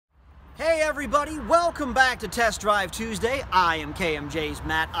Hey everybody, welcome back to Test Drive Tuesday. I am KMJ's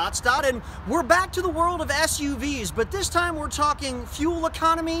Matt Otstot, and we're back to the world of SUVs, but this time we're talking fuel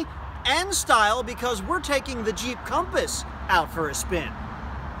economy and style because we're taking the Jeep Compass out for a spin.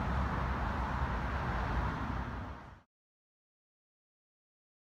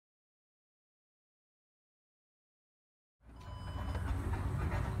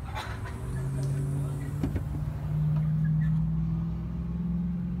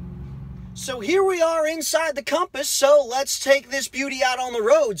 So here we are inside the Compass, so let's take this beauty out on the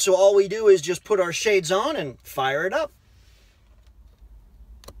road. So all we do is just put our shades on and fire it up.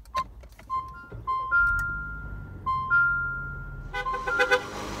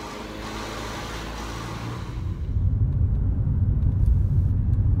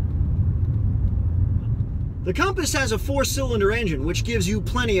 The Compass has a 4-cylinder engine, which gives you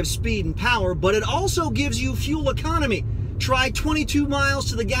plenty of speed and power, but it also gives you fuel economy. Try 22 miles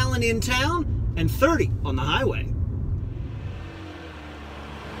to the gallon in town and 30 on the highway.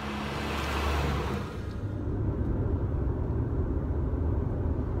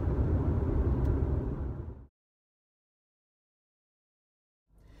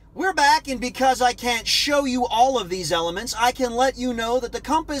 We're back, and because I can't show you all of these elements, I can let you know that the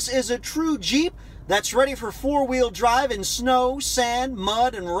Compass is a true Jeep that's ready for 4-wheel drive in snow, sand,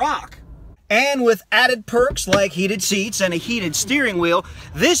 mud, and rock. And with added perks like heated seats and a heated steering wheel,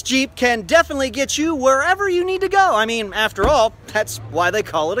 this Jeep can definitely get you wherever you need to go. I mean, after all, that's why they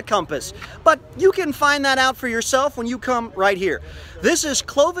call it a Compass. But you can find that out for yourself when you come right here. This is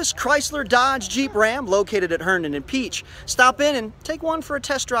Clovis Chrysler Dodge Jeep Ram, located at Herndon and Peach. Stop in and take one for a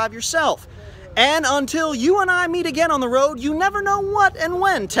test drive yourself. And until you and I meet again on the road, you never know what and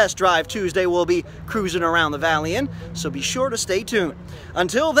when Test Drive Tuesday will be cruising around the valley in, so be sure to stay tuned.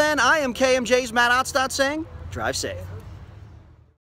 Until then, I am KMJ's Matt Otstot saying, drive safe.